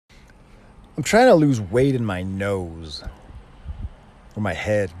I'm trying to lose weight in my nose or my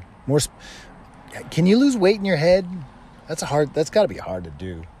head. Can you lose weight in your head? That's got to be hard to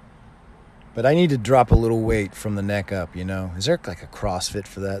do. But I need to drop a little weight from the neck up, you know? Is there like a CrossFit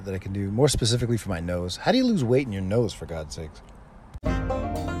for that I can do? More specifically for my nose. How do you lose weight in your nose, for God's sakes?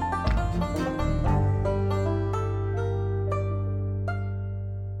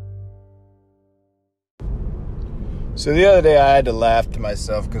 So the other day I had to laugh to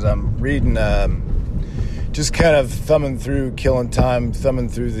myself because I'm reading, just kind of thumbing through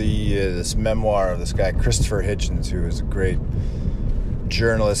this memoir of this guy, Christopher Hitchens, who is a great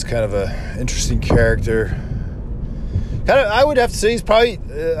journalist, kind of a interesting character. I would have to say he's probably,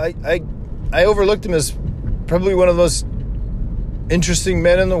 I overlooked him as probably one of the most interesting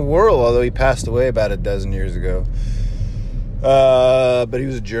men in the world, although he passed away about a dozen years ago. But he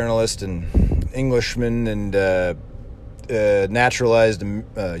was a journalist and Englishman and naturalized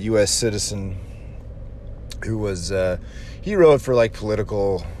U.S. citizen who was, he wrote for like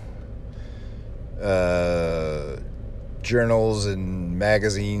political journals and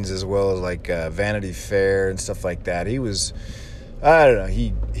magazines as well as like Vanity Fair and stuff like that. He was, I don't know,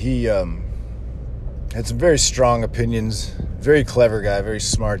 he had some very strong opinions, very clever guy, very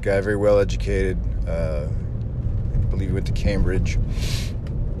smart guy, very well educated. I believe he went to Cambridge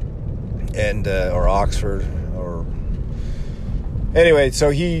and or Oxford or anyway, so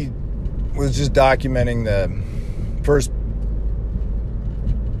he was just documenting the first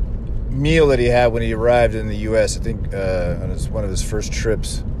meal that he had when he arrived in the U.S., I think on one of his first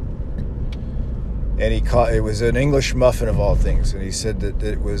trips. And it was an English muffin of all things. And he said that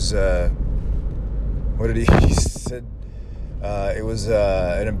it was, he said it was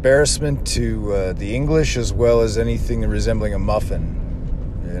an embarrassment to the English as well as anything resembling a muffin.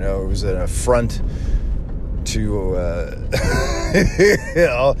 You know, it was an affront to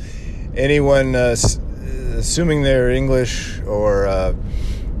anyone assuming they're English or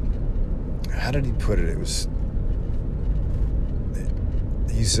how did he put it?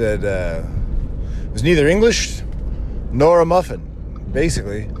 He said it was neither English nor a muffin,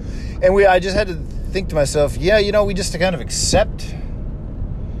 basically. And I just had to think to myself, yeah, you know, we just kind of accept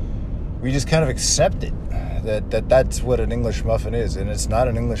it that's what an English muffin is, and it's not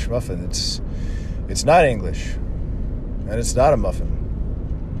an English muffin. It's not English, and it's not a muffin.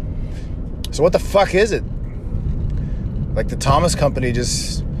 So what the fuck is it? Like the Thomas Company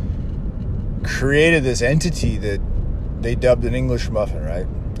just created this entity that they dubbed an English muffin, right?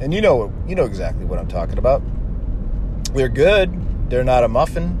 And you know exactly what I'm talking about. They're good. They're not a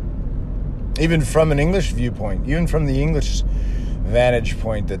muffin. Even from an English viewpoint, even from the English vantage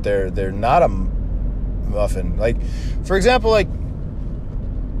point, that they're not a muffin. Like, for example, like,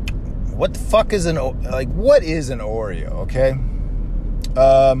 what the fuck is what is an Oreo? Okay,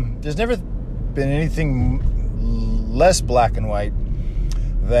 there's never been anything less black and white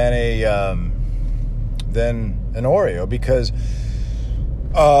than an Oreo, because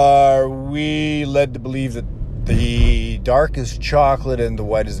are we led to believe that the dark is chocolate and the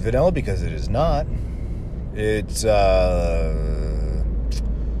white is vanilla? Because it is not. It's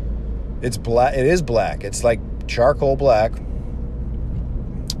black. It is black. It's like charcoal black,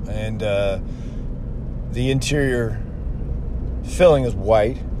 and the interior filling is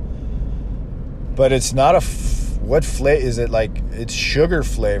white. But it's not what flavor is it? Like, it's sugar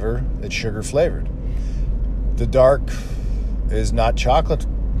flavor. It's sugar flavored. The dark is not chocolate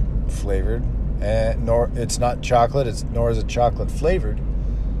flavored, nor it's not chocolate. Nor is it chocolate flavored.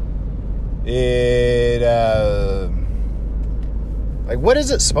 It like, what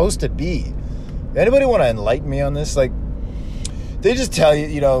is it supposed to be? Anybody want to enlighten me on this? Like, they just tell you,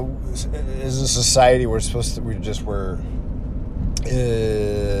 you know, as a society, we're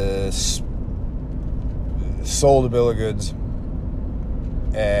sold a bill of goods,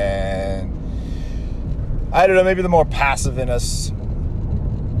 and I don't know, maybe the more passive in us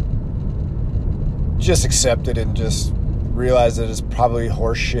just accept it and just realize that it's probably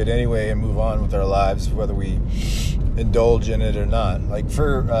horse shit anyway and move on with our lives, whether we indulge in it or not. Like,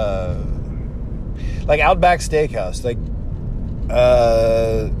 for like Outback Steakhouse, like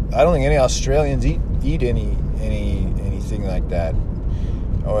I don't think any Australians eat anything like that,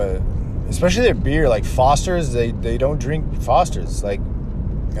 or especially their beer. Like Foster's, they don't drink Foster's. Like,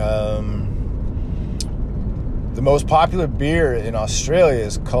 the most popular beer in Australia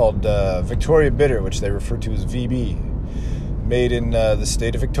is called Victoria Bitter, which they refer to as VB, made in the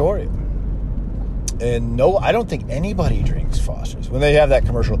state of Victoria. And no, I don't think anybody drinks Foster's. When they have that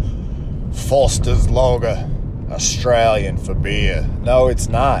commercial, Foster's Lager, Australian for beer. No, it's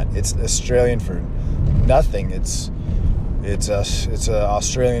not. It's Australian for nothing. It's It's a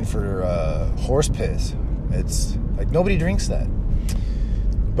Australian for horse piss. It's like nobody drinks that.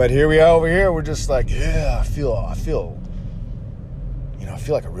 But here we are over here. We're just like, yeah, I feel, I feel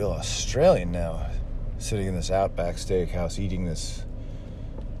like a real Australian now, sitting in this Outback Steakhouse eating this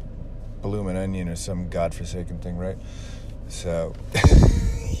bloomin' onion or some godforsaken thing, right? So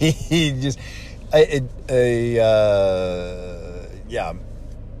he just,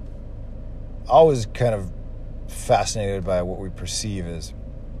 always kind of fascinated by what we perceive as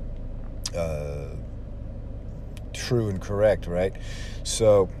true and correct, right?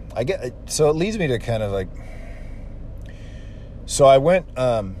 So it leads me to kind of like, so I went,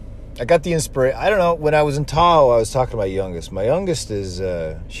 I got the inspiration. I don't know, when I was in Tahoe, I was talking to my youngest. My youngest is,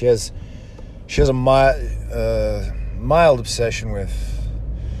 she has a mild obsession with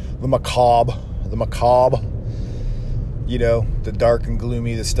the macabre, the dark and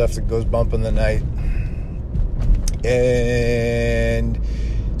gloomy, the stuff that goes bump in the night. And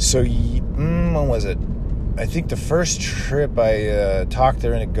so, when was it? I think the first trip I talked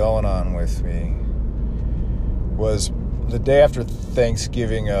her into going on with me was the day after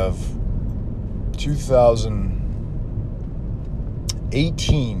Thanksgiving of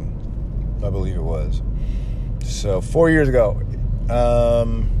 2018, I believe it was. So 4 years ago,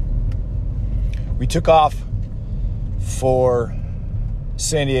 we took off for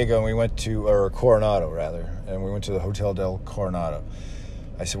San Diego, and we went to, or Coronado rather, and we went to the Hotel del Coronado.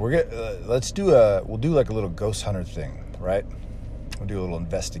 I said, we'll do like a little ghost hunter thing, right? We'll do a little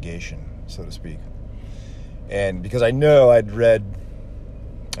investigation, so to speak. And because I know I'd read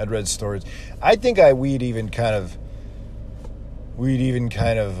stories, I think we'd even kind of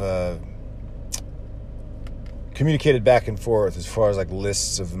communicated back and forth as far as like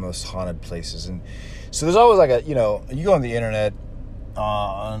lists of the most haunted places. And so there's always like you go on the internet,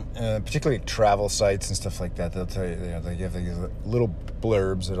 particularly travel sites and stuff like that. They'll tell you, they have these little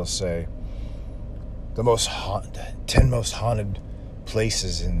blurbs that'll say the 10 most haunted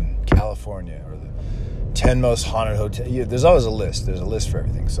places in California, or the 10 most haunted hotels. Yeah, there's always a list. There's a list for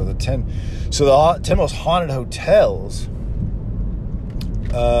everything. So the 10 most haunted hotels.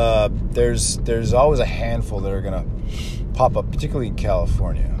 There's always a handful that are gonna pop up, particularly in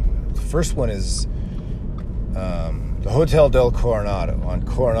California. The first one is the Hotel del Coronado on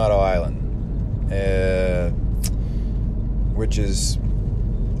Coronado Island, which is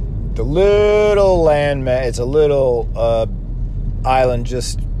the little landmass. It's a little island,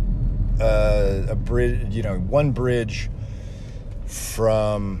 just a bridge, one bridge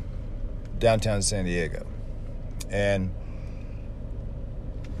from downtown San Diego. And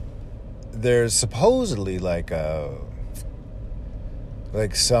there's supposedly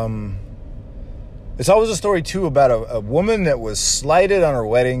it's always a story too about a woman that was slighted on her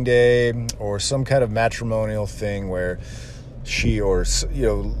wedding day, or some kind of matrimonial thing where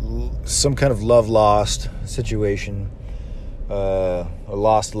some kind of love lost situation, a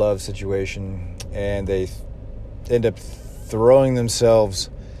lost love situation, and they end up throwing themselves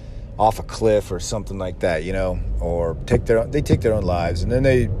off a cliff or something like that, or take their own lives, and then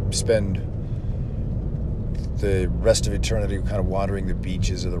they spend the rest of eternity kind of wandering the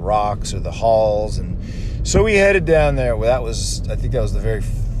beaches or the rocks or the halls. And so we headed down there. Well, I think that was the very,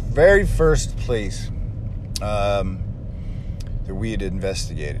 very first place that we had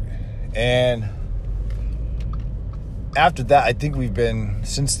investigated. And after that, I think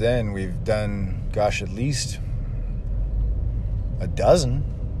since then we've done, at least a dozen.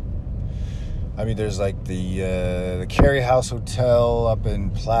 I mean, there's like the Carey House Hotel up in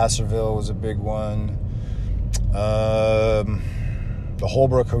Placerville was a big one. The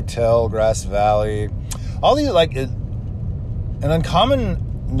Holbrook Hotel, Grass Valley. All these, like, an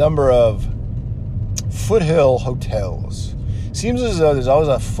uncommon number of foothill hotels. Seems as though there's always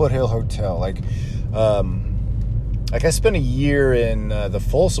a foothill hotel. Like I spent a year in the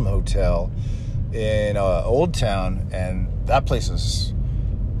Folsom Hotel in Old Town, and that place has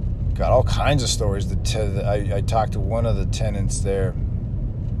got all kinds of stories. I talked to one of the tenants there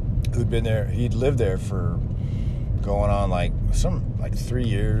who'd been there. He'd lived there for going on like 3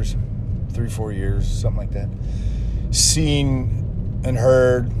 years, 3-4 years, something like that. Seen and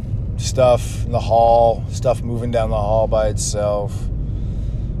heard stuff in the hall, stuff moving down the hall by itself.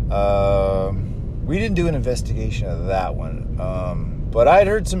 We didn't do an investigation of that one, but I had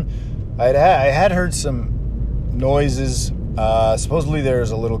heard some noises. Supposedly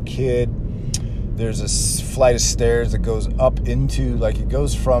there's a little kid. There's a flight of stairs that goes up into, like, it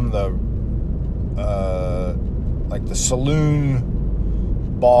goes from the saloon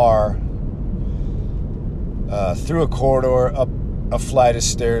bar through a corridor up a flight of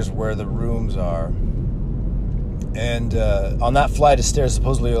stairs where the rooms are, And on that flight of stairs,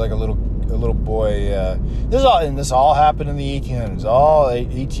 supposedly like a little boy. This all happened in the 1800s, all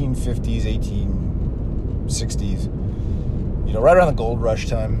 1850s, 1860s. You know, right around the gold rush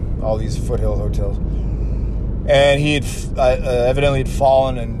time. All these foothill hotels, and he had evidently had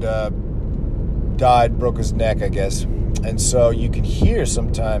fallen and died, broke his neck, I guess. And so you can hear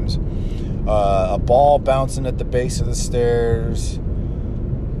sometimes a ball bouncing at the base of the stairs.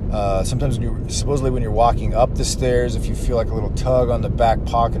 Sometimes supposedly when you're walking up the stairs, if you feel like a little tug on the back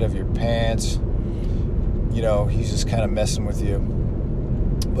pocket of your pants, you know, he's just kind of messing with you.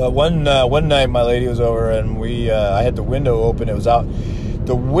 But one night my lady was over and I had the window open. It was out.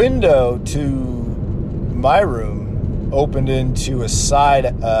 The window to my room opened into a side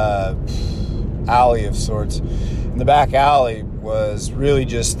alley of sorts. And the back alley was really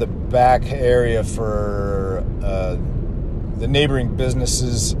just the back area for the neighboring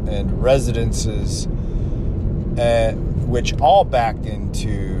businesses and residences, which all backed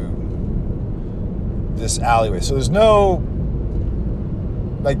into this alleyway. So there's no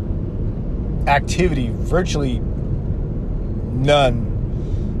like activity, virtually none,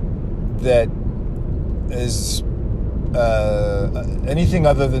 that is anything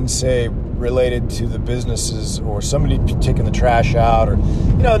other than, say, related to the businesses or somebody taking the trash out, or,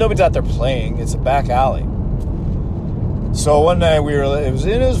 you know, nobody's out there playing. It's a back alley. So one night it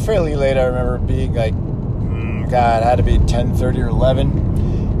was fairly late. I remember being like, God, it had to be 10:30 or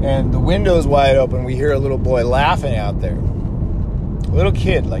 11, and the window's wide open. We hear a little boy laughing out there. Little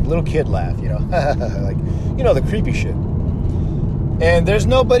kid laugh, you know, like, you know, the creepy shit. And there's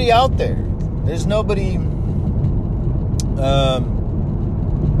nobody out there. There's nobody.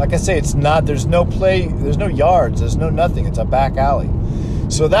 Like I say, there's no yards, there's no nothing. It's a back alley.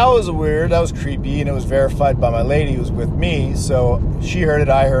 So that was weird, that was creepy, and it was verified by my lady who was with me. So she heard it,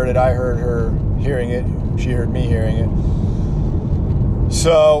 I heard her hearing it, she heard me hearing it.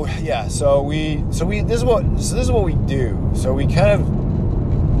 So yeah, this is what we do. So we kind of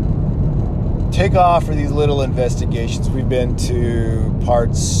take off for these little investigations. We've been to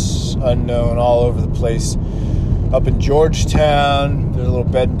parts unknown all over the place. Up in Georgetown, there's a little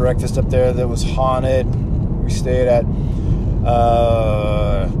bed and breakfast up there that was haunted. We stayed at.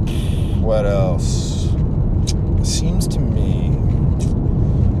 What else? It seems to me.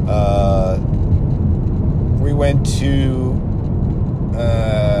 We went to.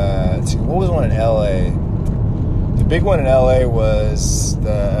 Let's see, what was one in LA? The big one in LA was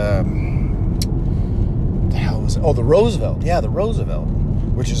the. The hell was it? Oh, the Roosevelt. Yeah, the Roosevelt,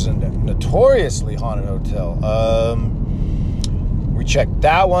 which is a notoriously haunted hotel. We checked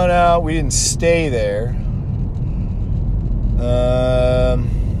that one out. We didn't stay there.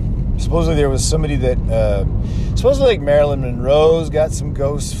 Supposedly there was somebody that... supposedly like Marilyn Monroe's got some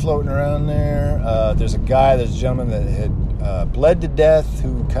ghosts floating around there. There's a gentleman that had bled to death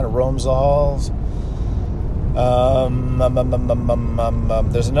who kind of roams the halls.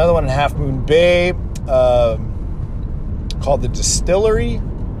 There's another one in Half Moon Bay called the Distillery,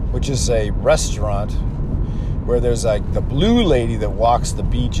 which is a restaurant where there's like the blue lady that walks the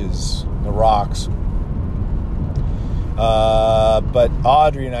beaches, the rocks. But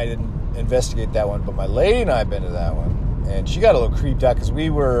Audrey and I didn't investigate that one, but my lady and I have been to that one, and she got a little creeped out because we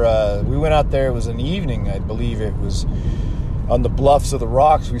went out there. It was an evening, I believe. It was on the bluffs of the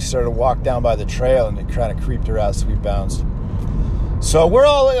rocks. We started to walk down by the trail, and it kind of creeped her out, so we bounced. So we're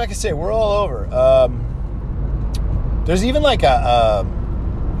all, like I say, we're all over. There's even like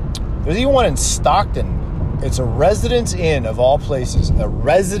there's even one in Stockton. It's a Residence Inn of all places. A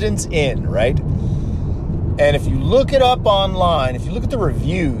Residence Inn, right? And if you look it up online, if you look at the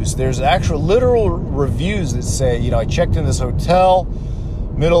reviews, there's actual literal reviews that say, you know, I checked in this hotel,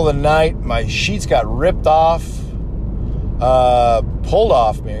 middle of the night, my sheets got ripped off, pulled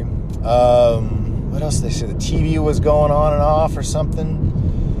off me. What else did they say? The TV was going on and off or something.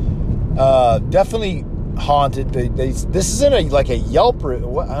 Definitely haunted. This isn't a Yelp. I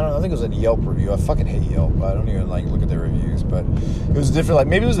think it was a Yelp review. I fucking hate Yelp. I don't even look at their reviews, but it was different. Like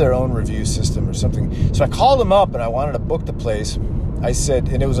maybe it was their own review system or something. So I called them up and I wanted to book the place. I said,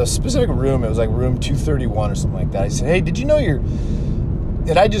 and it was a specific room. It was like room 231 or something like that. I said, hey, did you know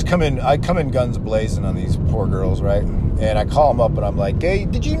and I come in guns blazing on these poor girls, right? And I call them up and I'm like, hey,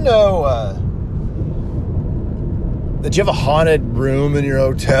 did you know that you have a haunted room in your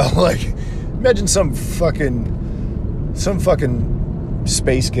hotel? Like, imagine some fucking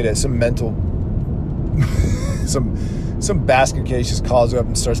space cadet, some mental, some basket case just calls you up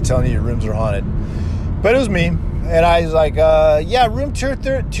and starts telling you your rooms are haunted. But it was me, and I was like, yeah, room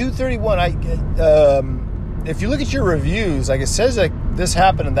 231. If you look at your reviews, like it says like this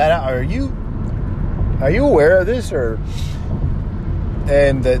happened and that. Are you are you aware of this?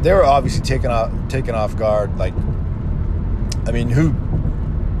 And they were obviously taken off guard. Like, I mean, who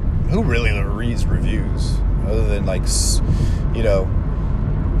really reads reviews other than, like, you know,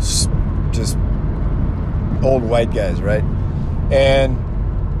 just old white guys, right? And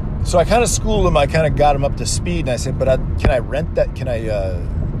so I kind of schooled them. I kind of got them up to speed, and I said, "But can I rent that? Can I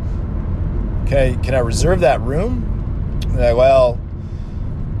reserve that room?" And they're like, "Well,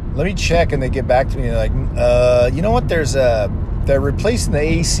 let me check." And they get back to me and they're like, "You know what? They're replacing the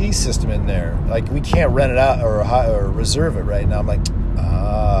AC system in there. Like, we can't rent it out or reserve it right now." I'm like,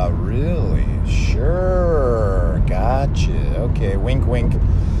 really? Sure, gotcha. Okay, wink, wink.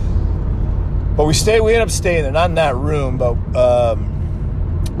 But we end up staying there, not in that room, but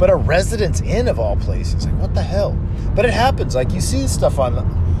a Residence Inn of all places. Like, what the hell? But it happens. Like, you see stuff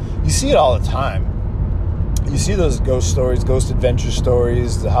you see it all the time. You see those ghost stories, ghost adventure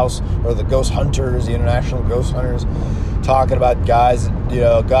stories, the ghost hunters, the international ghost hunters, talking about guys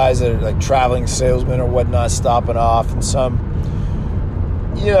that are like traveling salesmen or whatnot, stopping off in some,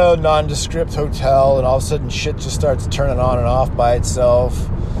 nondescript hotel, and all of a sudden shit just starts turning on and off by itself.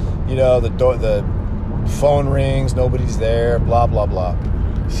 The phone rings, nobody's there, blah, blah, blah.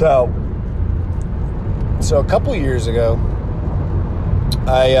 So a couple years ago,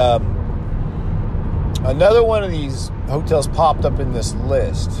 another one of these hotels popped up in this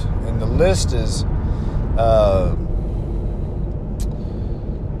list, and the list is,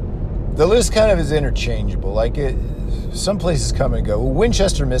 the list kind of is interchangeable. Like, some places come and go. Well,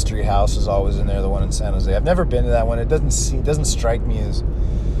 Winchester Mystery House is always in there, the one in San Jose. I've never been to that one. It doesn't strike me as,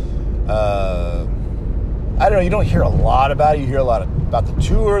 I don't know, you don't hear a lot about it. You hear a lot about the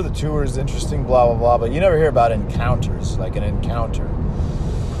tour. The tour is interesting, blah, blah, blah, but you never hear about encounters, like an encounter.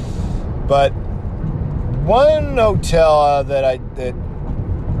 But one hotel that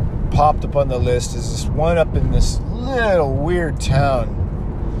popped up on the list is this one up in this little weird town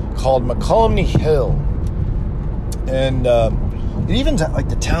called McColumney Hill. And it even, like,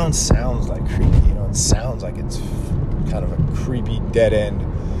 the town sounds like creepy, it sounds like it's kind of a creepy dead end.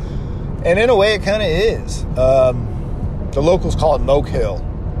 And in a way, it kind of is. The locals call it Moke Hill.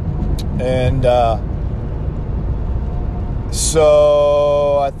 And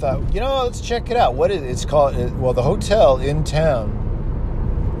so I thought, let's check it out. What is it? It's called? Well, the hotel in town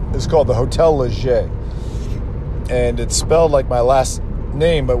is called the Hotel Leger. And it's spelled like my last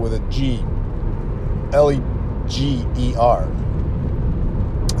name, but with a G. Leger.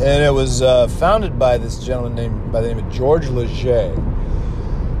 And it was founded by this gentleman by the name of George Leger.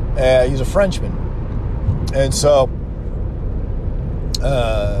 He's a Frenchman. And so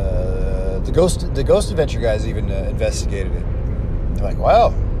the Ghost Adventure guys even investigated it. They're like,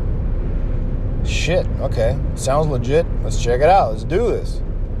 wow, shit, okay, sounds legit. Let's check it out. Let's do this.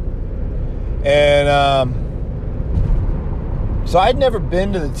 And so I'd never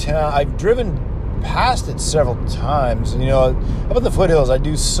been to the town. I've driven past it several times. And, up in the foothills, I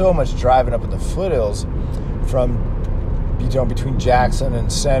do so much driving up in the foothills from, between Jackson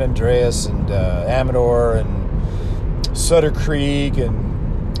and San Andreas and Amador and Sutter Creek,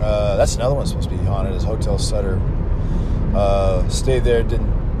 and that's another one supposed to be haunted, is Hotel Sutter. Stayed there,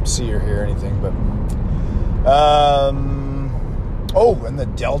 didn't see or hear anything, but and the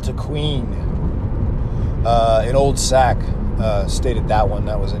Delta Queen in Old Sac, stayed at that one.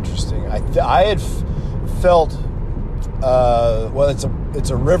 That was interesting. I had felt it's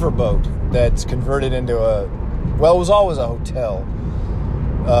a riverboat that's converted into it was always a hotel,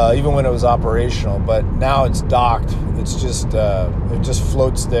 even when it was operational, but now it's docked. It's just it just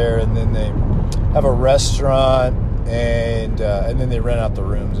floats there, and then they have a restaurant, and then they rent out the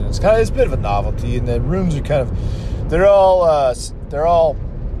rooms, and it's a bit of a novelty. And the rooms are they're all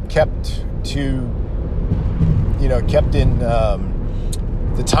kept to kept in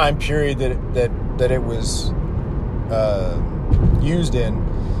the time period that it was used in,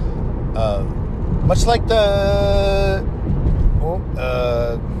 much like the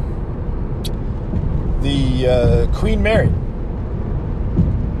Queen Mary,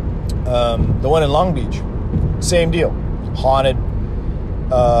 the one in Long Beach. Same deal, haunted.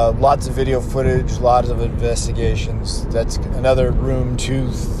 Lots of video footage, lots of investigations. That's another room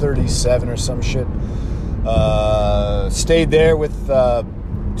 237 or some shit. Stayed there with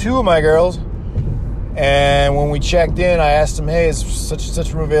two of my girls, and when we checked in, I asked them, "Hey, is such and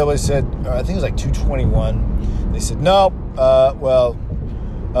such room available?" They said, I think it was like 221. They said, "No,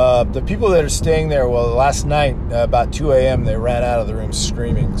 the people that are staying there, last night about 2 a.m. they ran out of the room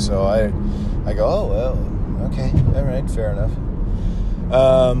screaming." So I go, "Oh, well, okay, all right, fair enough."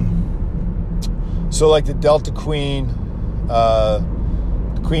 So like the Delta Queen,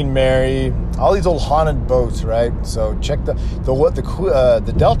 Queen Mary, all these old haunted boats, right? So check the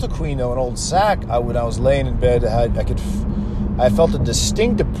Delta Queen, though, an old sack. When I was laying in bed, I felt a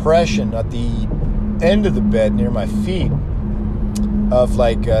distinct depression at the end of the bed near my feet, of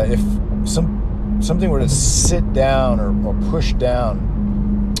like if something were to sit down or push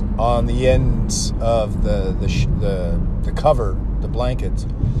down on the ends of the cover, the blankets.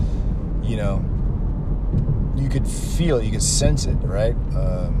 You know, you could feel it, you could sense it, right?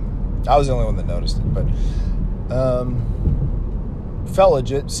 I was the only one that noticed it, but felt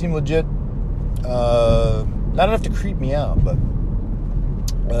legit, seemed legit. Not enough to creep me out, but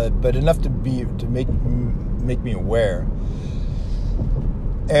enough to make me aware.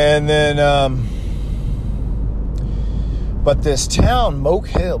 And then, but this town,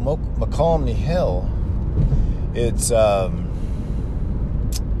 Mokelumne Hill, it's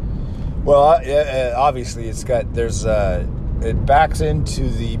obviously it backs into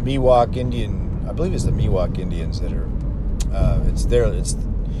the Miwok Indian. I believe it's the Miwok Indians that are. It's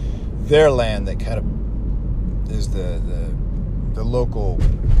their land that kind of is the local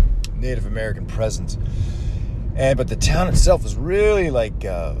Native American presence. But the town itself is really like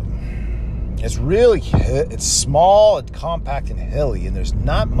it's small and compact and hilly, and there's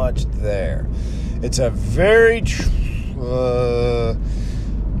not much there. It's a very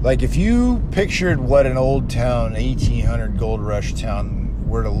like if you pictured what an old town, 1800 gold rush town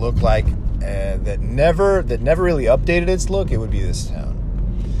were to look like, that never really updated its look, it would be this town.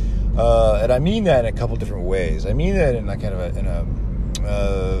 And I mean that in a couple different ways. I mean that in a kind of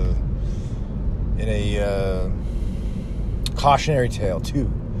a cautionary tale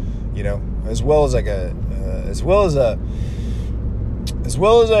too, you know, as well as a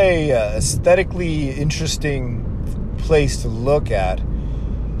aesthetically interesting place to look at.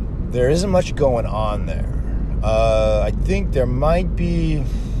 There isn't much going on there. I think there might be.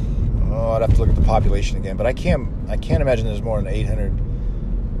 I'd have to look at the population again, but I can't imagine there's more than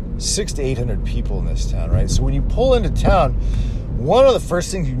 600 to 800 people in this town, right? So when you pull into town, one of the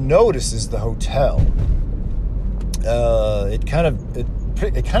first things you notice is the hotel. It kind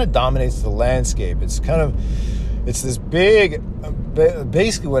of dominates the landscape. It's this big.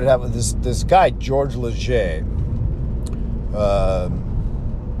 Basically, what happened? This guy George Leger.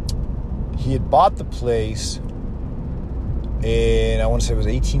 He had bought the place, and I want to say it was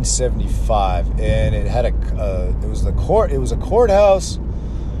 1875, and it had it was a courthouse,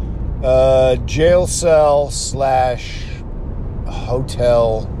 jail cell /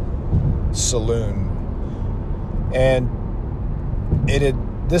 hotel saloon, and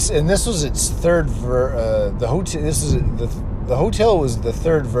this was its third the hotel was the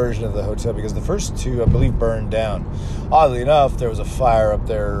third version of the hotel, because the first two, I believe, burned down. Oddly enough, there was a fire up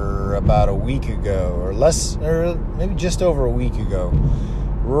there about a week ago, or less, or maybe just over a week ago,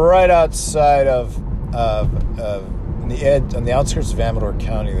 right outside on the outskirts of Amador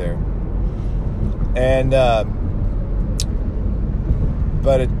County there. And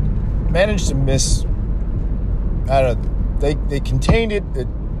but it managed to miss. I don't know. They contained it. It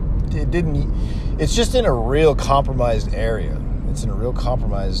didn't. It's just in a real compromised area. It's in a real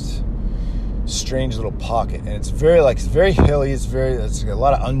compromised, strange little pocket, and it's very hilly. It's a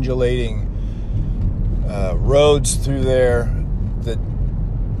lot of undulating roads through there.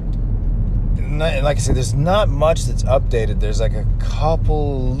 And like I said, there's not much that's updated. There's like a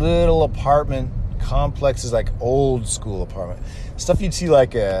couple little apartment complexes, like old school apartment stuff you'd see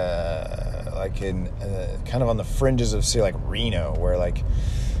like in kind of on the fringes of, say, like Reno, where like,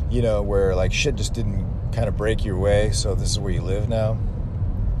 you know, where like shit just didn't kind of break your way, so this is where you live now.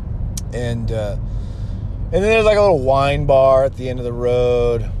 And then there's like a little wine bar at the end of the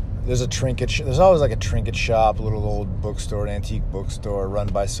road. There's a there's always like a trinket shop, a little old bookstore, an antique bookstore run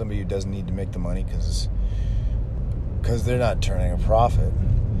by somebody who doesn't need to make the money because they're not turning a profit.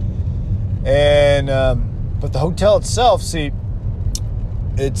 And but the hotel itself, see,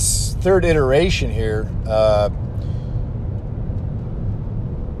 its third iteration here,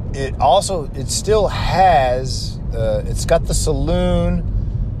 it still has, it's got the saloon,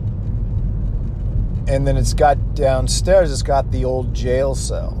 and then it's got downstairs, it's got the old jail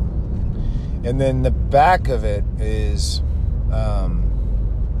cell. And then the back of it is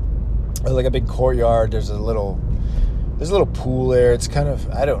like a big courtyard. There's a little pool there. It's kind of,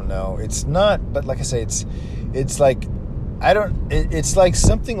 I don't know. It's not, but like I say, it's like, it's like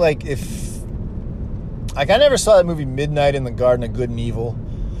something like if, like, I never saw that movie Midnight in the Garden of Good and Evil,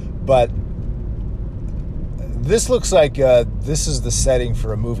 but this looks like this is the setting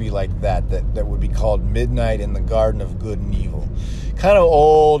for a movie like that would be called Midnight in the Garden of Good and Evil. Kind of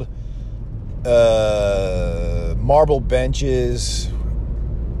old, marble benches,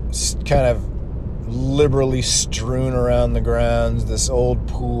 kind of liberally strewn around the grounds. This old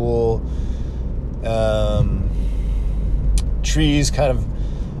pool, trees kind of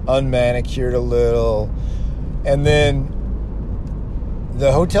unmanicured a little, and then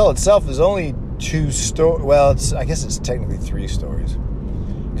the hotel itself is only 2 stories. Well, I guess it's technically 3 stories,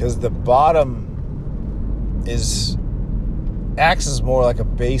 because the bottom acts as more like a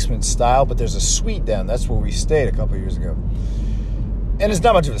basement style, but there's a suite down. That's where we stayed a couple years ago. And it's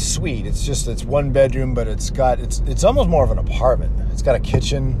not much of a suite. It's 1 bedroom, but it's almost more of an apartment. It's got a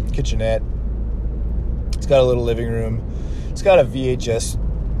kitchenette. It's got a little living room. It's got a VHS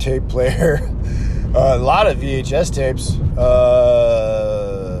tape player. A lot of VHS tapes.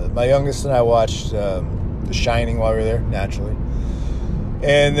 My youngest and I watched The Shining while we were there, naturally.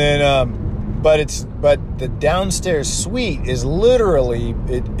 And then, but the downstairs suite is literally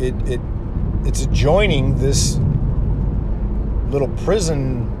it's adjoining this little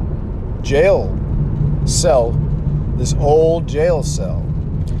prison jail cell, this old jail cell,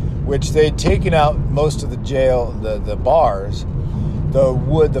 which they'd taken out most of the jail, the bars.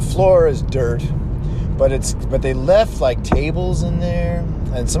 The floor is dirt, but they left like tables in there,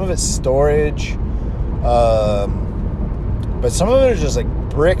 and some of it's storage, but some of it is just like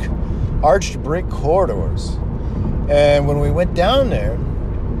arched brick corridors. And when we went down there,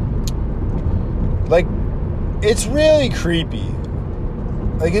 like, it's really creepy.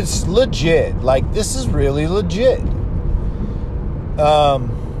 Like, it's legit. Like, this is really legit.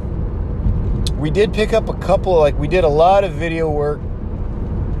 We did pick up a couple, like, we did a lot of video work.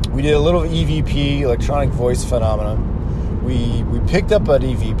 We did a little EVP, electronic voice phenomenon. We picked up an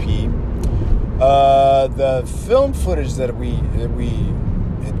EVP. The film footage that we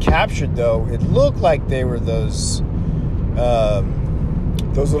had captured, though, it looked like they were those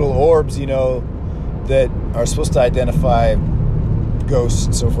little orbs, that are supposed to identify ghosts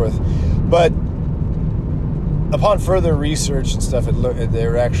and so forth. But upon further research and stuff, they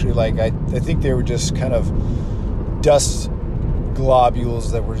were actually like, I think they were just kind of dust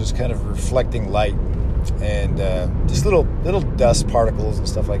globules that were just kind of reflecting light, and just little dust particles and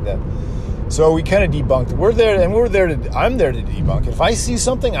stuff like that. So we kind of debunked it. I'm there to debunk it. If I see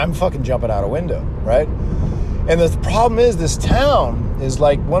something, I'm fucking jumping out a window, right? And the problem is, this town is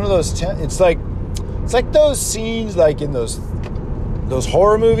like one of those it's like those scenes like in those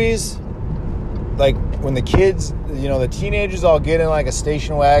horror movies, like when the kids, the teenagers all get in like a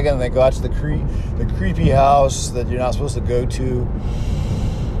station wagon and they go out to the creepy house that you're not supposed to go to,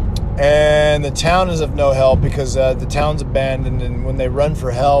 and the town is of no help because the town's abandoned, and when they run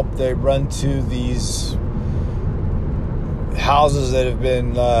for help, they run to these houses that have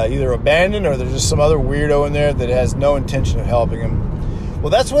been either abandoned, or there's just some other weirdo in there that has no intention of helping them. Well,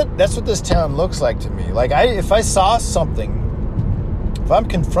 that's what this town looks like to me. Like, if I saw something, if I'm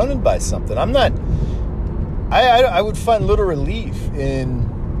confronted by something, I would find little relief in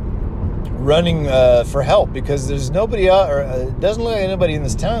running for help, because there's nobody out, or it doesn't look like anybody in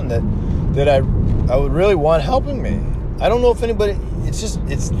this town that I would really want helping me. I don't know if anybody.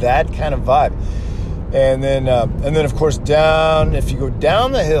 It's that kind of vibe. And then of course, if you go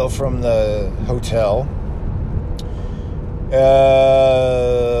down the hill from the hotel,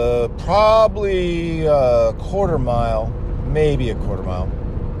 probably a quarter mile,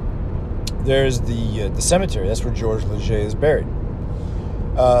 there's the cemetery. That's where George Leger is buried,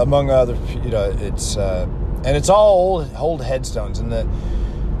 among other. It's all old headstones, and the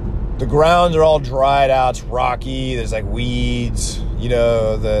grounds are all dried out. It's rocky. There's like weeds. It's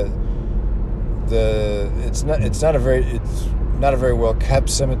not a very well kept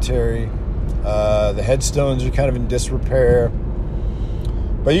cemetery. The headstones are kind of in disrepair,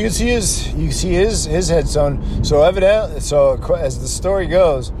 but you can see his headstone. So as the story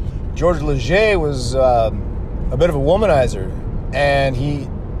goes, George Leger was a bit of a womanizer, and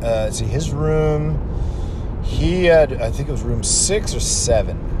his room, he had, I think it was room 6 or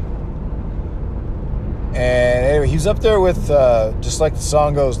 7. And anyway, he's up there with, just like the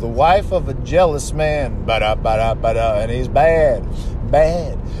song goes, the wife of a jealous man, ba-da-ba-da-ba-da, and he's bad,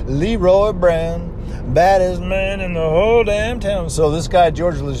 Leroy Brown, baddest man in the whole damn town. So this guy,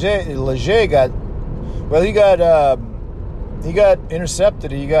 George Leger got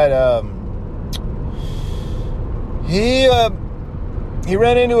intercepted. He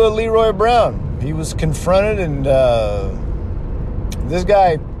ran into a Leroy Brown. He was confronted, and this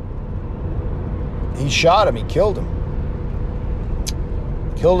guy, he shot him. He killed him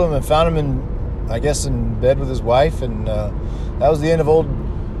and found him in bed with his wife, and that was the end of old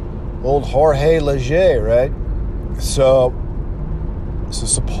Jorge Leger, right? So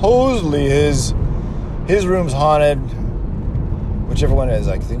supposedly his room's haunted, whichever one it is.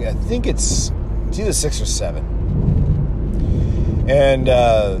 I think it's It's either 6 or 7. And,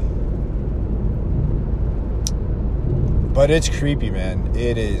 but it's creepy, man.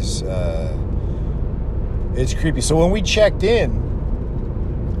 It is, it's creepy. So when we checked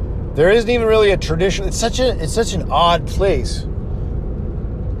in, there isn't even really a traditional, it's such an odd place.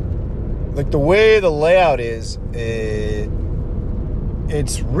 Like the way the layout is,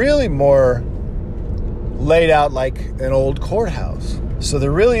 it's really more laid out like an old courthouse. So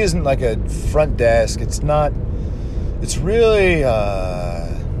there really isn't like a front desk. It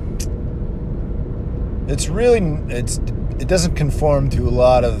doesn't conform to a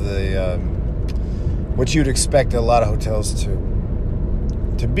lot of the what you'd expect a lot of hotels to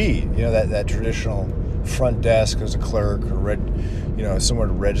be. You know, that traditional front desk. There's a clerk or somewhere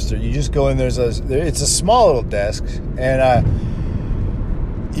to register. You just go in. It's a small little desk, and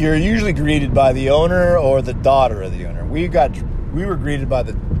you're usually greeted by the owner or the daughter of the owner. We were greeted by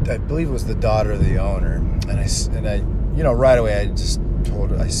I believe it was the daughter of the owner, and I right away I just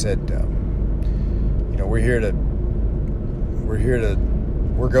told her, I said, we're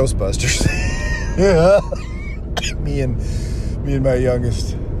Ghostbusters. me and my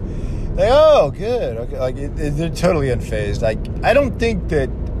youngest. Like, oh, good. Okay, like they're totally unfazed. Like, I don't think that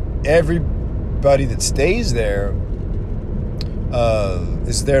everybody that stays there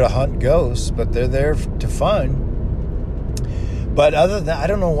is there to hunt ghosts, but they're there to fun. But other than that, I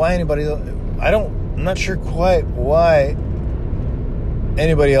don't know why I'm not sure quite why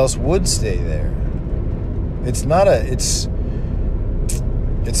anybody else would stay there. It's not a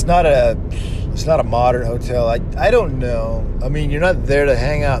modern hotel. I don't know. I mean, you're not there to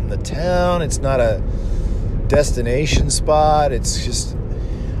hang out in the town. It's not a destination spot. It's just,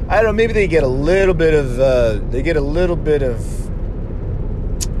 I don't know, maybe they get a little bit of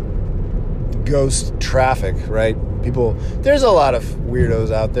ghost traffic, right? There's a lot of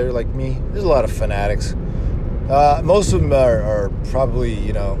weirdos out there like me. There's a lot of fanatics. Most of them are probably,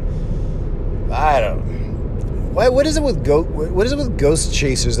 I don't know. What is it with ghost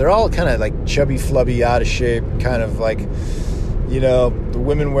chasers? They're all kind of like chubby, flubby, out of shape, kind of like, the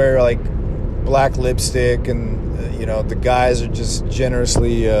women wear like black lipstick, and the guys are just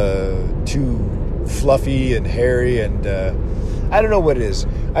generously too fluffy and hairy, and I don't know what it is.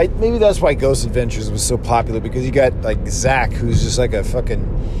 Maybe that's why Ghost Adventures was so popular, because you got like Zach, who's just like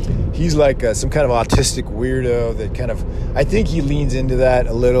he's like some kind of autistic weirdo that kind of, I think he leans into that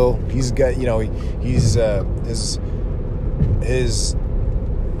a little. He's got, he's his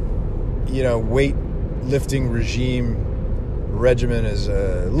weight lifting regimen is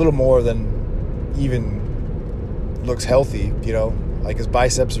a little more than even looks healthy, like his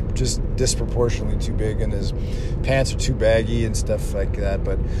biceps are just disproportionately too big and his pants are too baggy and stuff like that.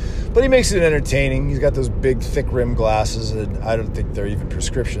 But he makes it entertaining. He's got those big, thick rim glasses, and I don't think they're even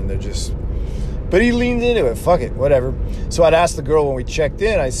prescription. They're just... But he leaned into it. Fuck it, whatever. So I'd asked the girl when we checked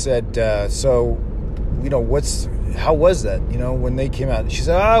in, I said, how was that, when they came out? She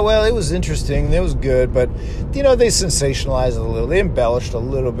said, well, it was interesting. It was good, but, they sensationalized it a little. They embellished a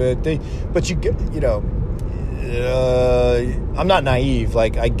little bit. I'm not naive.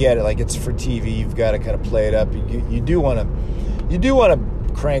 Like, I get it. Like, it's for TV. You've got to kind of play it up. You do want to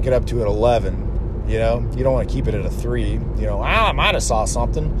crank it up to an 11. You don't want to keep it at a 3. I might have saw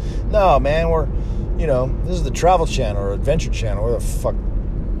something. No, man, this is the Travel Channel or Adventure Channel,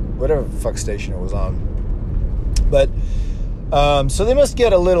 whatever the fuck station it was on. But so they must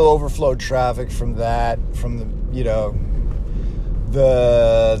get a little overflow traffic from the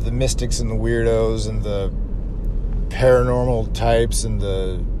the mystics and the weirdos and the paranormal types and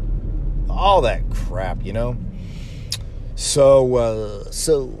all that crap, So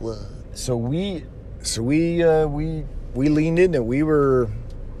we leaned in, and we ended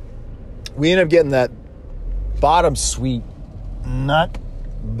up getting that bottom suite, not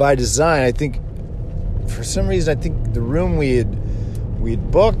by design. I think for some reason, the room we had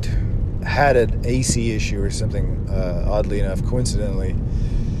booked had an AC issue or something, oddly enough, coincidentally.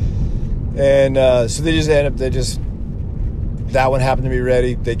 And so that one happened to be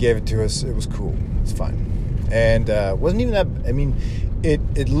ready. They gave it to us. It was cool. It's fine. And it wasn't even that,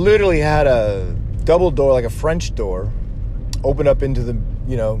 it literally had a double door, like a French door, open up into the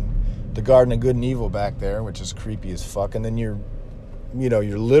Garden of Good and Evil back there, which is creepy as fuck. And then you're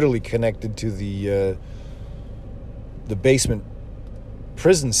literally connected to the basement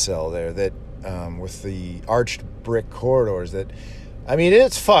prison cell there that with the arched brick corridors that,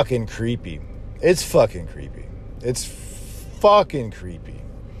 it's fucking creepy. It's fucking creepy. It's fucking creepy.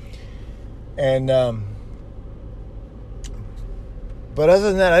 And But other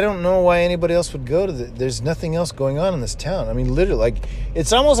than that, I don't know why anybody else would go to there's nothing else going on in this town. I mean, literally, like,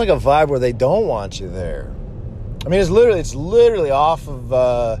 it's almost like a vibe where they don't want you there. I mean, it's literally off of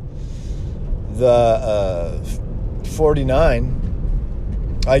the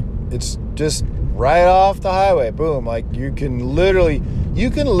 49. Like, it's just right off the highway. Boom. Like, you can literally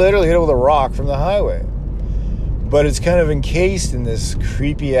hit it with a rock from the highway. But it's kind of encased in this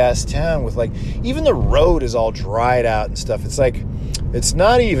creepy ass town with, like, even the road is all dried out and stuff. It's like, it's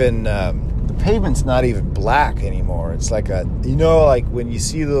not even, the pavement's not even black anymore. It's like like when you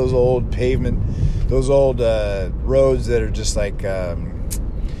see those old those old roads that are just like,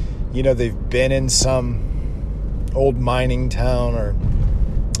 they've been in some old mining town, or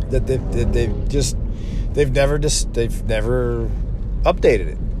that they've never updated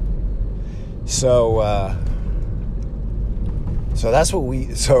it. So that's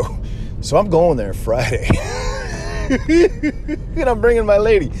what so I'm going there Friday. And I'm bringing my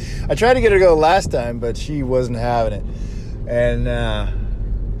lady. I tried to get her to go last time, but she wasn't having it. And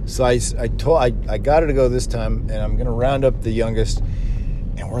so I got her to go this time, and I'm gonna round up the youngest.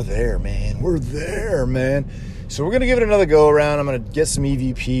 And we're there, man. So we're going to give it another go around. I'm going to get some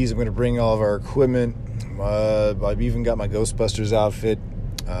EVPs. I'm going to bring all of our equipment. I've even got my Ghostbusters outfit.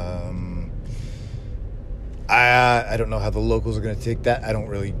 I don't know how the locals are going to take that.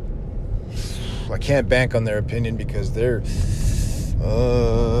 I can't bank on their opinion because they're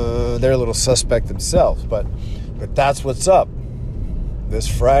a little suspect themselves. But that's what's up this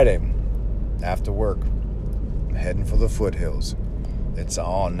Friday after work. I'm heading for the foothills. It's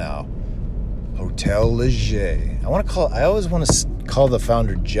on now. Hotel Leger. I always want to call the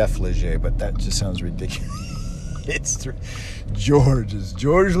founder Jeff Leger, but that just sounds ridiculous. It's George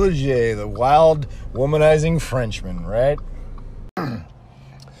Leger, the wild womanizing Frenchman, right?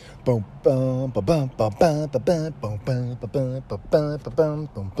 So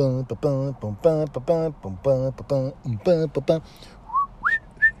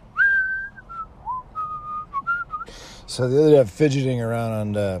the other day I'm fidgeting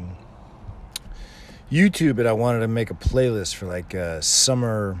around on YouTube, and I wanted to make a playlist for like a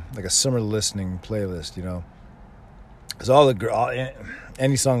summer listening playlist, because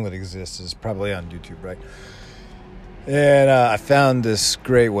any song that exists is probably on YouTube, right? And I found this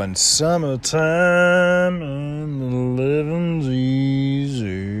great one, "Summertime and the Living's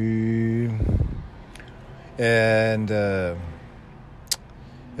Easy," and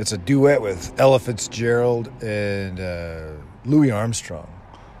it's a duet with Ella Fitzgerald and Louis Armstrong.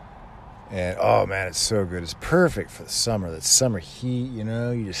 And, oh, man, it's so good. It's perfect for the summer. That summer heat,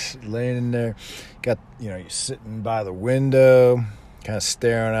 you're just laying in there. You're sitting by the window, kind of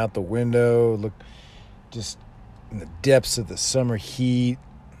staring out the window, look just in the depths of the summer heat.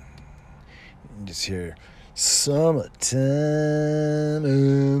 You just hear, "Summertime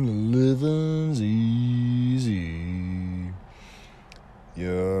and the living's easy.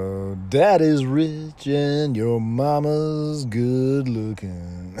 Your daddy's rich and your mama's good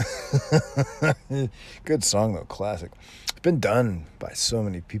looking." Good song though, classic. It's been done by so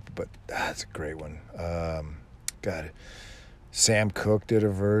many people, but it's a great one. God, Sam Cooke did a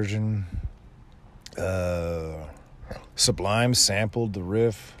version. Sublime sampled the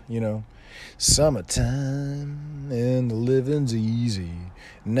riff, "Summertime and the living's easy.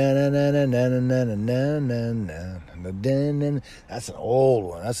 Na na na na na na na na na na na." That's an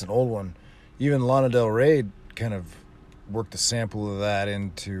old one. Even Lana Del Rey kind of worked a sample of that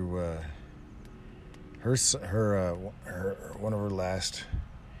into her one of her last,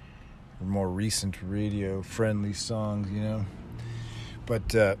 more recent radio friendly songs,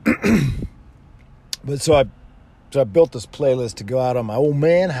 But so I built this playlist to go out on my old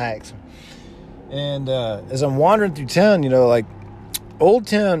man hikes, and as I'm wandering through town, like Old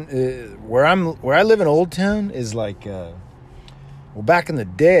Town, where I live in Old Town is like, back in the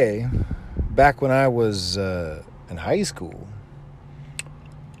day, back when I was in high school,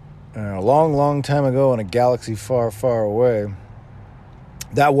 a long, long time ago in a galaxy far, far away,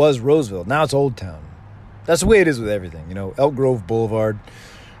 that was Roseville. Now it's Old Town. That's the way it is with everything, Elk Grove Boulevard,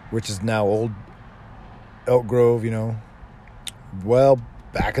 which is now Old Elk Grove, Well,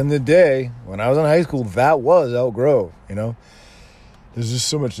 back in the day, when I was in high school, that was Elk Grove, There's just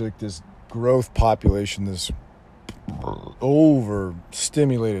so much like this growth population, this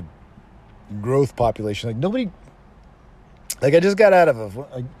overstimulated growth population. Like nobody, like I just got out of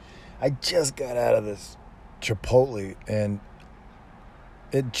this Chipotle, and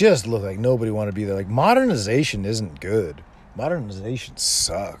it just looked like nobody wanted to be there. Like modernization isn't good. Modernization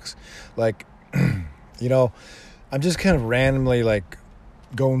sucks. Like, I'm just kind of randomly like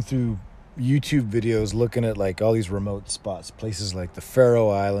going through YouTube videos looking at like all these remote spots, places like the Faroe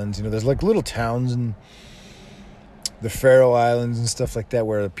Islands. You know, there's like little towns in the Faroe Islands and stuff like that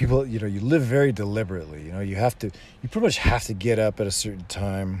where people, you know, you live very deliberately. You know, you pretty much have to get up at a certain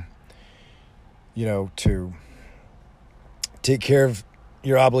time, you know, to take care of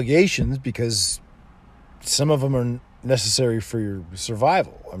your obligations, because some of them are necessary for your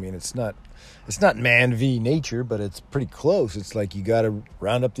survival. I mean, it's not man v nature, but it's pretty close. It's like you got to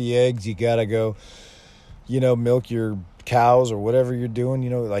round up the eggs, you got to go, you know, milk your cows or whatever you're doing,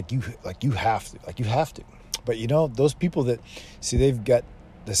 you know, like you have to. But you know, those people that see, they've got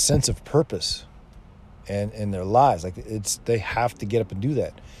the sense of purpose and in their lives, like they have to get up and do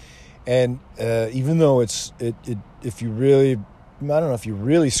that. And even though if you really, I don't know, if you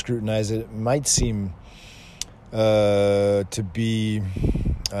really scrutinize it, it might seem to be,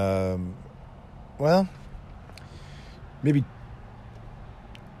 well, maybe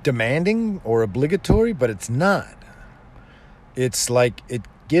demanding or obligatory, but it's not. It's like it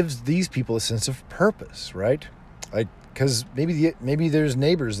gives these people a sense of purpose, right? Like, because maybe there's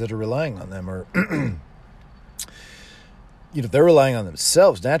neighbors that are relying on them, or you know, they're relying on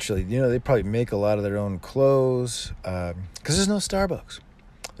themselves naturally. You know, they probably make a lot of their own clothes, because there's no Starbucks,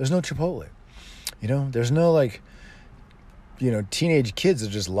 there's no Chipotle, you know, there's no like, you know, teenage kids that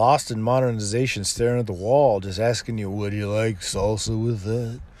are just lost in modernization, staring at the wall, just asking you, "Would you like salsa with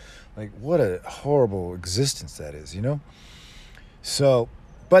that?" Like, what a horrible existence that is, you know? So,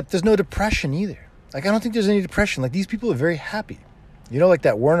 but there's no depression either. Like, I don't think there's any depression. Like, these people are very happy. You know, like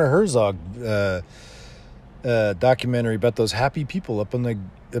that Werner Herzog documentary about those happy people up in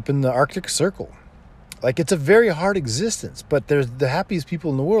the Arctic Circle. Like, it's a very hard existence, but they're the happiest people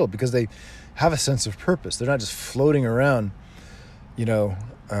in the world because they have a sense of purpose. They're not just floating around, you know,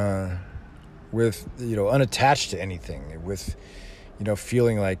 with, you know, unattached to anything, with, you know,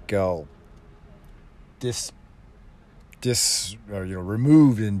 feeling like, or, you know,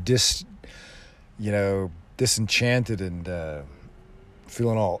 removed and disenchanted and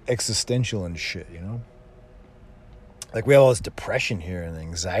feeling all existential and shit, you know? Like, we have all this depression here and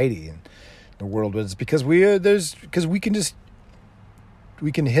anxiety in the world, but it's because we can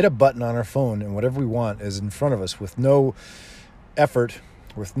hit a button on our phone and whatever we want is in front of us with no effort,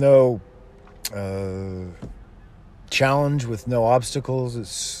 with no challenge, with no obstacles.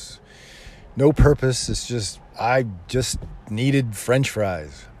 It's no purpose. It's just, I just needed French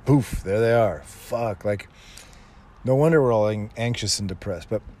fries. Poof, there they are. Fuck, like, no wonder we're all anxious and depressed.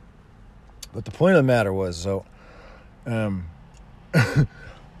 But the point of the matter was, so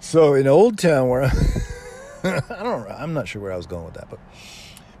so in Old Town where I'm not sure where I was going with that,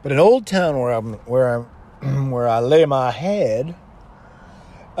 but in Old Town where I lay my head,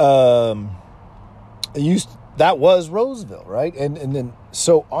 that was Roseville, right? And then,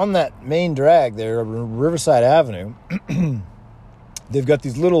 so on that main drag there, Riverside Avenue, they've got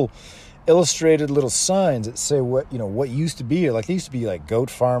these little illustrated little signs that say what used to be here. Like, they used to be like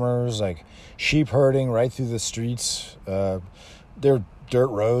goat farmers, like sheep herding right through the streets. There were dirt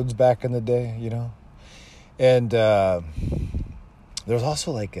roads back in the day, you know. And there was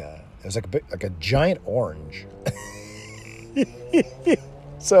also like a giant orange.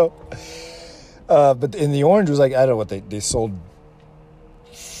 So, but in the orange was like, I don't know what they sold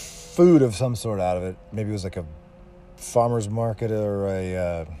food of some sort out of it. Maybe it was like a farmer's market or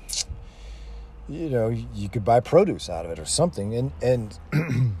a, you know, you could buy produce out of it or something. And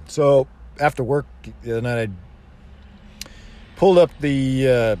so after work the other night, I pulled up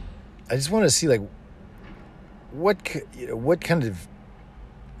I just wanted to see like what kind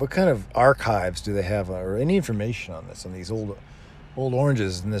of archives do they have, or any information on these old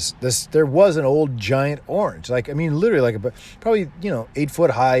oranges. And this there was an old giant orange, like, I mean, literally like probably, you know, 8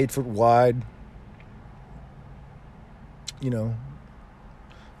 foot high, 8 foot wide, you know,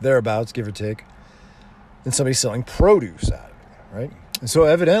 thereabouts, give or take, and somebody's selling produce out of it, right? And so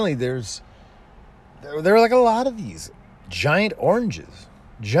evidently there are like a lot of these giant oranges,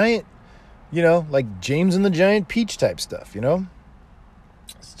 giant, you know, like James and the Giant Peach type stuff, you know.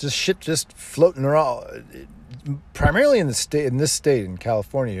 It's just shit just floating around, primarily in this state in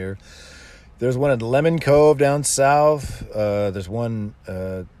California here. There's one in Lemon Cove down south. There's one,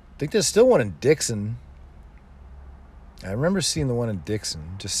 I think there's still one in Dixon. I remember seeing the one in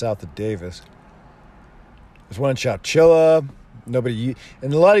Dixon, just south of Davis. There's one in Chowchilla.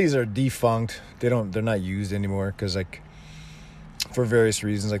 And a lot of these are defunct. They're not used anymore because, like, for various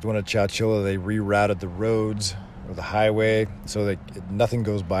reasons. Like the one at Chowchilla, they rerouted the roads or the highway so that nothing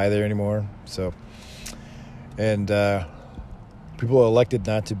goes by there anymore. So, and people elected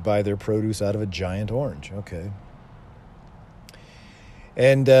not to buy their produce out of a giant orange. Okay.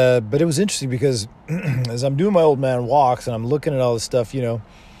 And but it was interesting because as I'm doing my old man walks and I'm looking at all this stuff, there's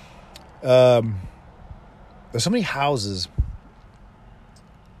so many houses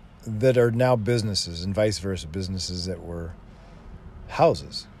that are now businesses and vice versa, businesses that were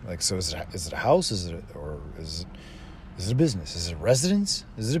houses. Like, so is it a house? Is it a business? Is it a residence?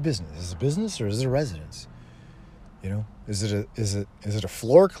 Is it a business? Is it a business or is it a residence? Is it a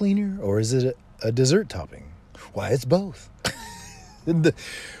floor cleaner or is it a dessert topping? Why, it's both.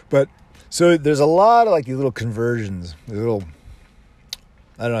 But so there's a lot of like these little conversions, I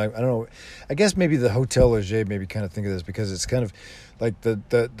don't know. I guess maybe the Hotel Leger maybe kind of think of this because it's kind of like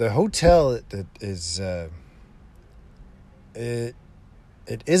the hotel that is it's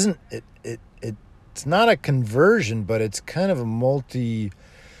not a conversion, but it's kind of a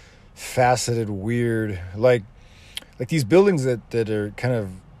multi-faceted weird like these buildings that are kind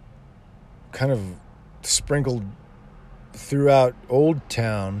of sprinkled throughout Old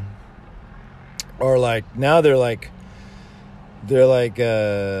Town, or like now they're like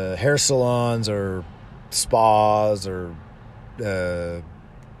hair salons or spas or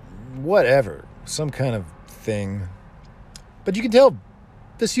whatever, some kind of thing. But you can tell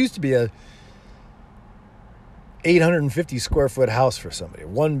this used to be a 850 square foot house for somebody,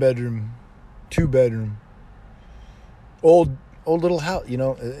 1 bedroom, 2 bedroom, old little house,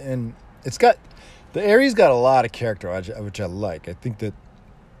 and the area's got a lot of character, which I like. I think that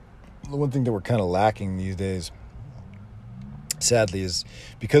the one thing that we're kind of lacking these days, sadly, is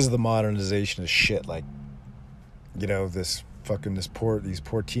because of the modernization of shit. Like, these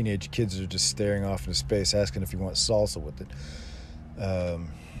poor teenage kids are just staring off into space, asking if you want salsa with it.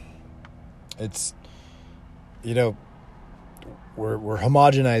 It's, we're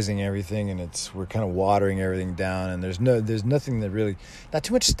homogenizing everything, and we're kind of watering everything down, and there's nothing that really, not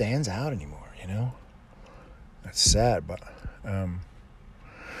too much stands out anymore. That's sad, but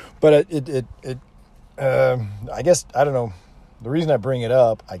it I guess, I don't know. The reason I bring it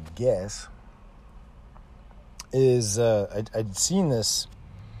up, I guess, is I'd seen this.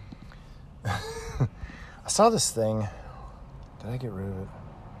 I saw this thing. Did I get rid of it?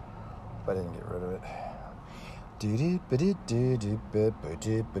 I didn't get rid of it.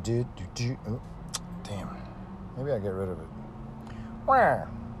 Oh, damn. Maybe I get rid of it. Where?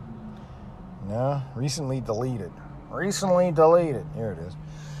 No, recently deleted. Here it is.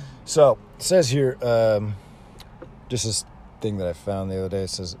 So, it says here, just this thing that I found the other day.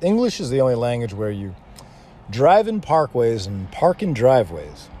 It says, English is the only language where you drive in parkways and park in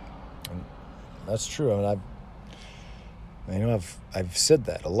driveways. And that's true. I mean, I've said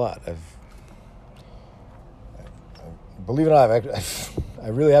that a lot. Believe it or not, I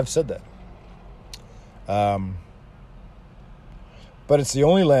really have said that. But it's the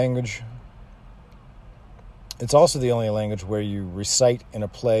only language. It's also the only language where you recite in a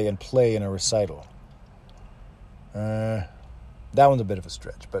play and play in a recital. That one's a bit of a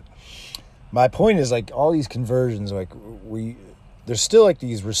stretch, but my point is, like, all these conversions, like, there's still like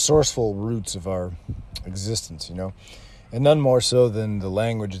these resourceful roots of our existence, and none more so than the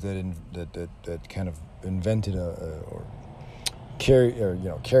language that kind of invented or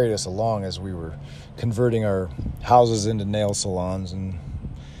carried us along as we were converting our houses into nail salons and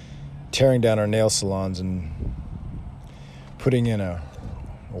tearing down our nail salons and putting in a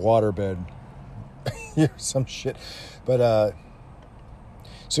waterbed or some shit. But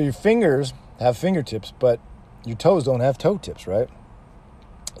so your fingers have fingertips, but your toes don't have toe tips, right?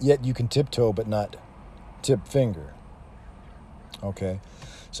 Yet you can tiptoe but not tip finger. Okay,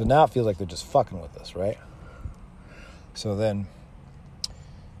 so now it feels like they're just fucking with us, right? So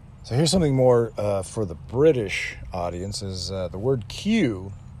here's something more for the British audience. Is the word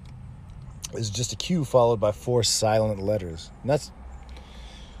Q is just a Q followed by 4 silent letters, and that's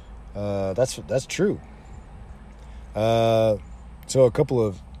true. So a couple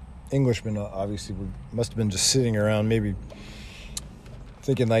of Englishmen obviously must have been just sitting around, maybe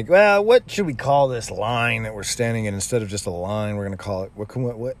thinking like, well, what should we call this line that we're standing in? Instead of just a line, we're going to call it,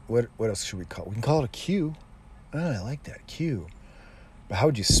 what else should we call it? We can call it a Q. Oh, I like that, Q. But how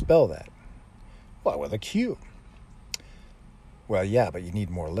would you spell that? Well, with a Q. Well, yeah, but you need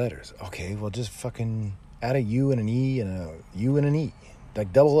more letters. Okay, well, just fucking add a U and an E and a U and an E.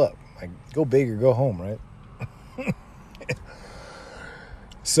 Like, double up. Like, go big or go home, right?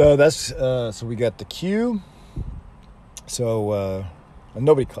 So that's so we got the Q. So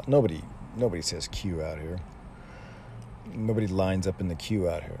nobody says Q out here. Nobody lines up in the queue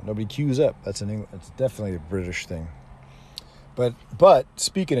out here. Nobody queues up. That's definitely a British thing. But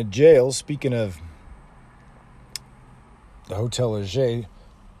speaking of jails, speaking of the Hotel Leger,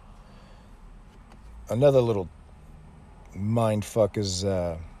 another little mind fuck is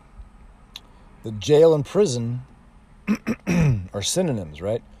the jail and prison are synonyms,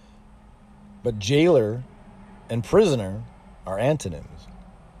 right? But jailer and prisoner are antonyms.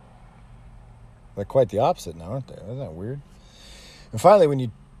 They're quite the opposite now, aren't they? Isn't that weird? And finally, when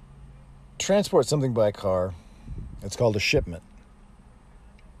you transport something by car, it's called a shipment.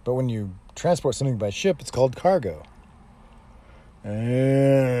 But when you transport something by ship, it's called cargo.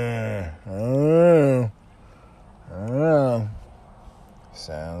 I don't know.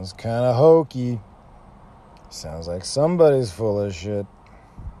 Sounds kind of hokey. Sounds like somebody's full of shit.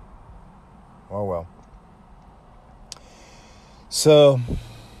 Oh well. So,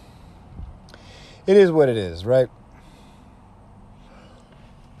 it is what it is, right?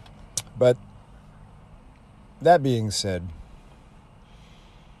 But, that being said,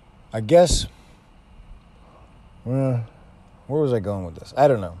 I guess, where was I going with this? I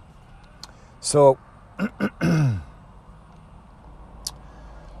don't know. So,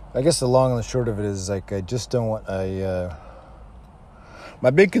 I guess the long and the short of it is, like, I just don't want,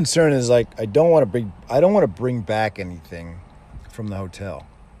 my big concern is, like, I don't want to bring back anything from the hotel.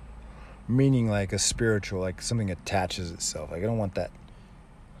 Meaning, like, a spiritual, like, something attaches itself. Like, I don't want that.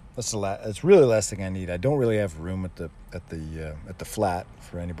 That's really the last thing I need. I don't really have room at the flat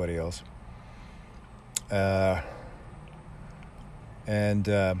for anybody else. Because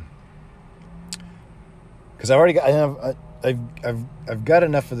I've got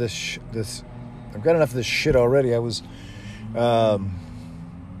enough of this. I've got enough of this shit already. I was, I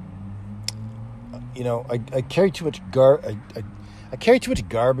carry too much I carry too much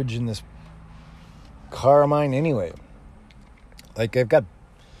garbage in this car of mine anyway. Like, I've got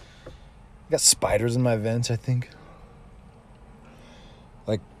spiders in my vents, I think.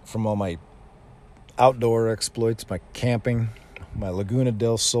 Like, from all my outdoor exploits, my camping, my Laguna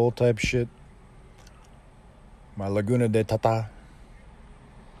del Sol type shit, my Laguna de Tata.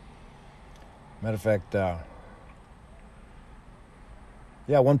 Matter of fact,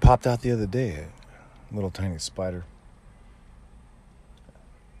 one popped out the other day, a little tiny spider.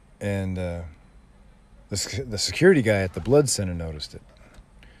 And the security guy at the blood center noticed it.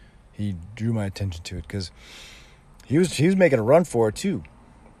 He drew my attention to it because he was making a run for it too.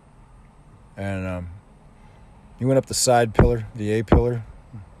 And he went up the side pillar, the A pillar,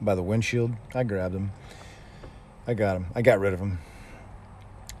 by the windshield. I grabbed him. I got him. I got rid of him.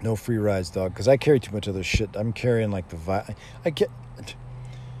 No free rides, dog, because I carry too much other shit. I'm carrying like I've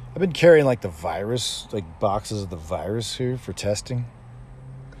been carrying like the virus, like boxes of the virus here for testing.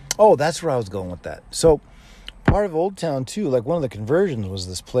 Oh, that's where I was going with that. So, part of Old Town, too, like one of the conversions was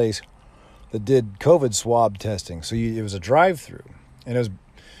this place that did COVID swab testing. So, it was a drive-through. And it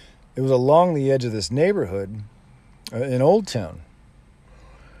was along the edge of this neighborhood in Old Town.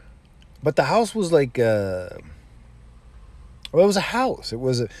 But the house was like, it was a house.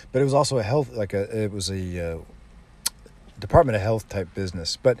 But it was also it was a Department of Health type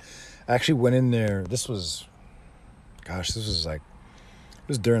business. But I actually went in there. This was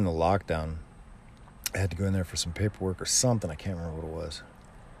during the lockdown. I had to go in there for some paperwork or something. I can't remember what it was.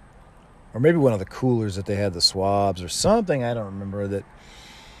 Or maybe one of the coolers that they had the swabs or something. I don't remember that.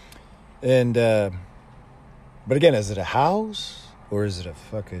 And, but again, is it a house or is it a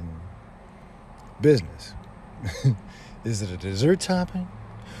fucking business? Is it a dessert topping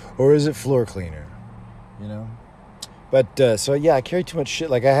or is it floor cleaner? You know? But, I carry too much shit.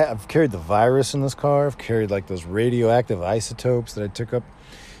 Like, I've carried the virus in this car. I've carried, like, those radioactive isotopes that I took up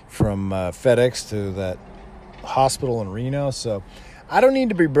from FedEx to that hospital in Reno. So, I don't need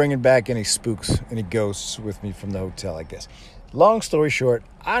to be bringing back any spooks, any ghosts with me from the hotel, I guess. Long story short,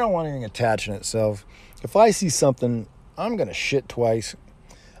 I don't want anything attaching itself. If I see something, I'm going to shit twice.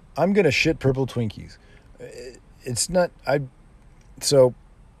 I'm going to shit purple Twinkies. It's not...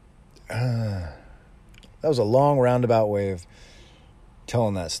 that was a long roundabout way of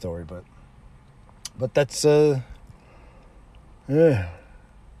telling that story, but that's as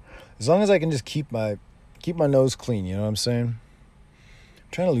long as I can just keep my nose clean, you know what I'm saying? I'm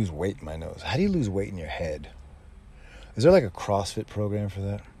trying to lose weight in my nose. How do you lose weight in your head? Is there like a CrossFit program for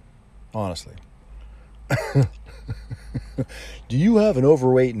that? Honestly. Do you have an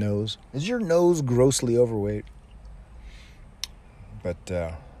overweight nose? Is your nose grossly overweight? But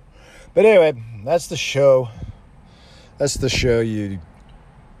anyway, that's the show. That's the show, you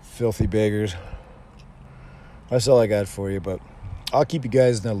filthy beggars. That's all I got for you, but I'll keep you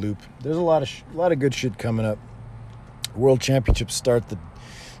guys in the loop. There's a lot of good shit coming up. World Championships start the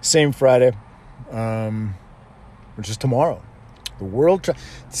same Friday, which is tomorrow.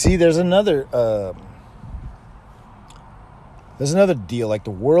 See, there's another deal, like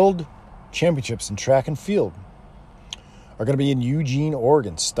the World Championships in track and field are going to be in Eugene,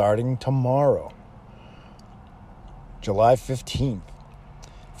 Oregon, starting tomorrow, July 15th.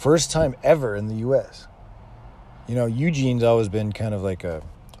 First time ever in the U.S. You know, Eugene's always been kind of like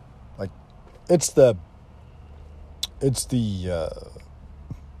it's the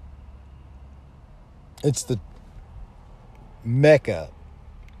mecca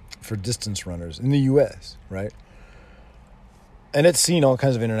for distance runners in the U.S., right? And it's seen all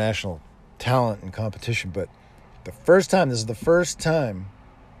kinds of international talent and competition, but this is the first time,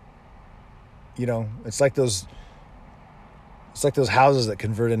 you know, it's like those houses that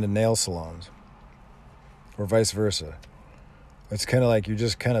convert into nail salons or vice versa. It's kind of like you're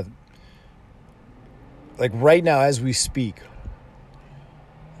just kind of like right now as we speak,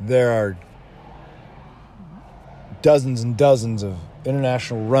 there are dozens and dozens of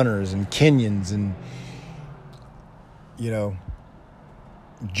international runners and Kenyans and, you know,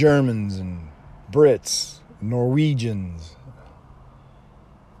 Germans and Brits, Norwegians.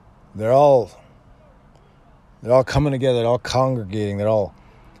 They're all coming together, they're all congregating, they're all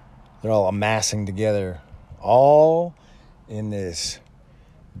amassing together, all in this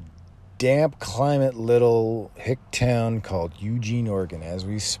damp climate little hick town called Eugene, Oregon, as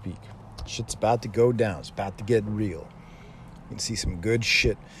we speak. Shit's about to go down. It's about to get real. You can see some good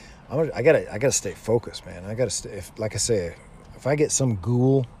shit. I gotta stay focused, man. I gotta stay. If I get some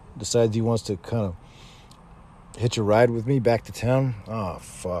ghoul decides he wants to kind of hitch a ride with me back to town, oh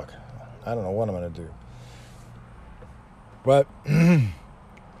fuck, I don't know what I'm gonna do. But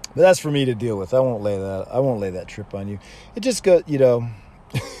that's for me to deal with. I won't lay that trip on you. It just got, you know.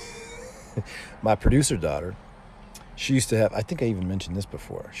 My producer daughter, she used to have, I think I even mentioned this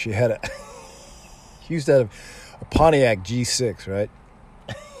before. She used to have a Pontiac G6, right?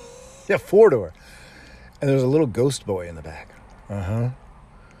 Yeah, 4-door. And there was a little ghost boy in the back.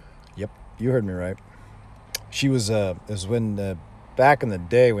 Yep, you heard me right. She was, it was when, back in the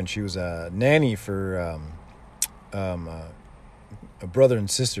day when she was a nanny for a brother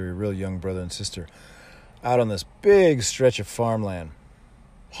and sister, a real young brother and sister, out on this big stretch of farmland,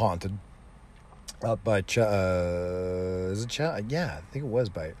 haunted. Out by, is it yeah, I think it was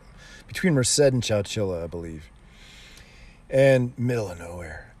between Merced and Chowchilla, I believe. And middle of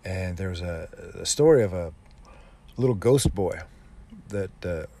nowhere. And there was a story of a little ghost boy that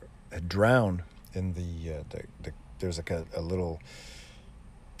had drowned in there's like a little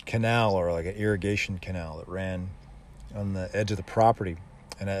canal or like an irrigation canal that ran on the edge of the property.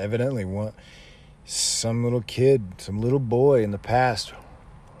 And evidently some little boy in the past,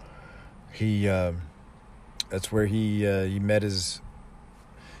 that's where he met his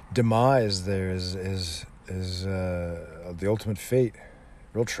demise there, is the ultimate fate.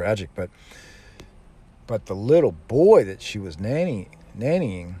 Real tragic, but the little boy that she was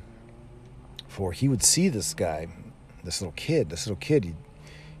nannying for, he would see this guy, this little kid,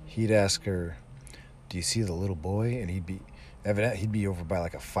 he'd ask her, "Do you see the little boy?" And he'd be over by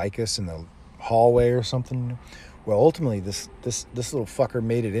like a ficus in the hallway or something. Well, ultimately, this little fucker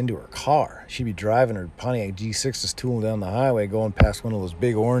made it into her car. She'd be driving her Pontiac G6, just tooling down the highway, going past one of those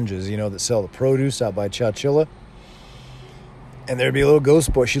big oranges, you know, that sell the produce out by Chowchilla. And there'd be a little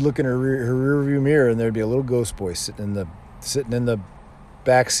ghost boy. She'd look in her rear view mirror, and there'd be a little ghost boy sitting in the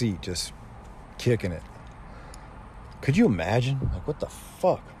back seat, just kicking it. Could you imagine? Like, what the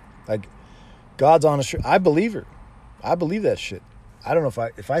fuck? Like, God's honest truth. I believe her. I believe that shit. I don't know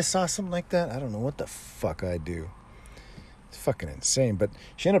if I saw something like that, I don't know what the fuck I'd do. It's fucking insane. But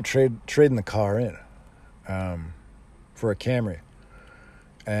she ended up trading the car in for a Camry.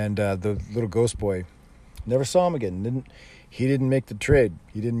 And the little ghost boy, never saw him again. He didn't make the trade.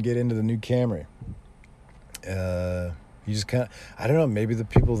 He didn't get into the new Camry. He just kind of, I don't know, maybe the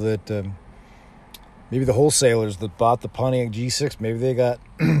people that, maybe the wholesalers that bought the Pontiac G6, maybe they've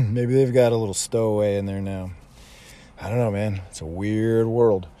got a little stowaway in there now. I don't know, man. It's a weird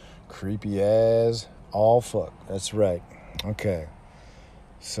world. Creepy as all fuck. That's right. Okay.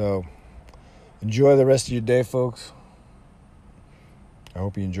 So, enjoy the rest of your day, folks. I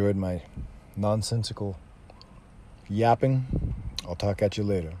hope you enjoyed my nonsensical yapping. I'll talk at you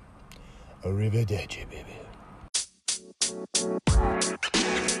later. Arrivederci, baby.